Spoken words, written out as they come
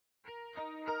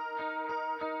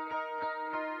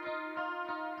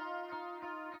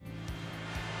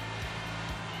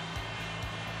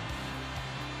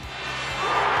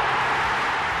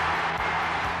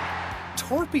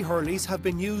Torpey Hurleys have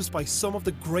been used by some of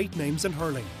the great names in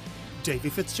hurling. Davy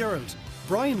Fitzgerald,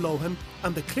 Brian Lohan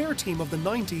and the Clare team of the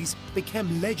 90s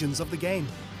became legends of the game.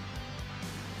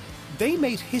 They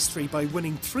made history by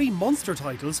winning 3 Munster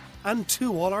titles and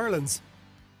 2 All-Irelands.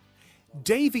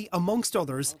 Davy, amongst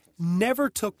others, never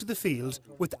took to the field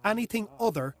with anything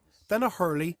other than a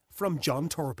hurley from John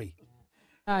Torpey.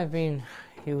 I've been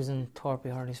using Torpey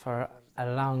Hurleys for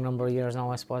a long number of years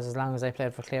now, I suppose. As long as I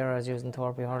played for Clare, I was using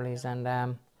Torpey Hurleys,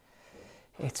 and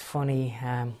it's funny,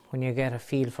 when you get a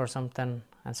feel for something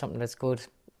and something that's good,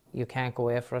 you can't go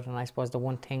away for it. And I suppose the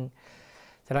one thing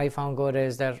that I found good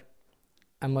is that,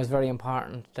 and was very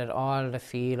important, that all the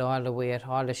feel, all the weight,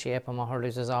 all the shape of my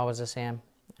hurleys is always the same.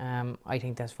 I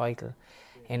think that's vital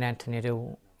in anything you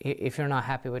do. If you're not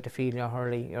happy with the feel of your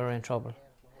hurley, you're in trouble.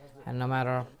 And no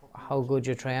matter how good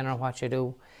you train or what you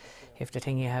do, if the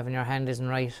thing you have in your hand isn't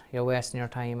right, you're wasting your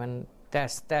time. And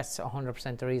that's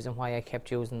 100% the reason why I kept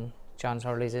using John's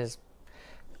hurleys, is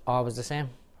always the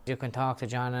same. You can talk to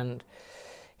John and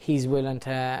he's willing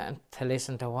to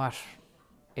listen to what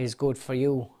is good for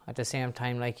you at the same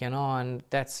time, like, you know, and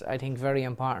that's, I think, very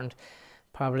important.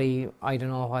 Probably, I don't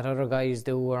know what other guys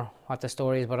do or what the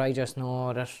story is, but I just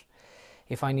know that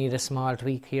if I need a small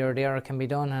tweak here or there, it can be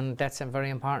done, and that's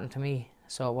very important to me.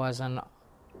 So it was, and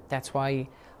that's why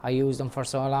I used them for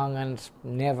so long and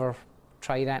never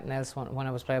tried anything else when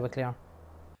I was playing with Clare.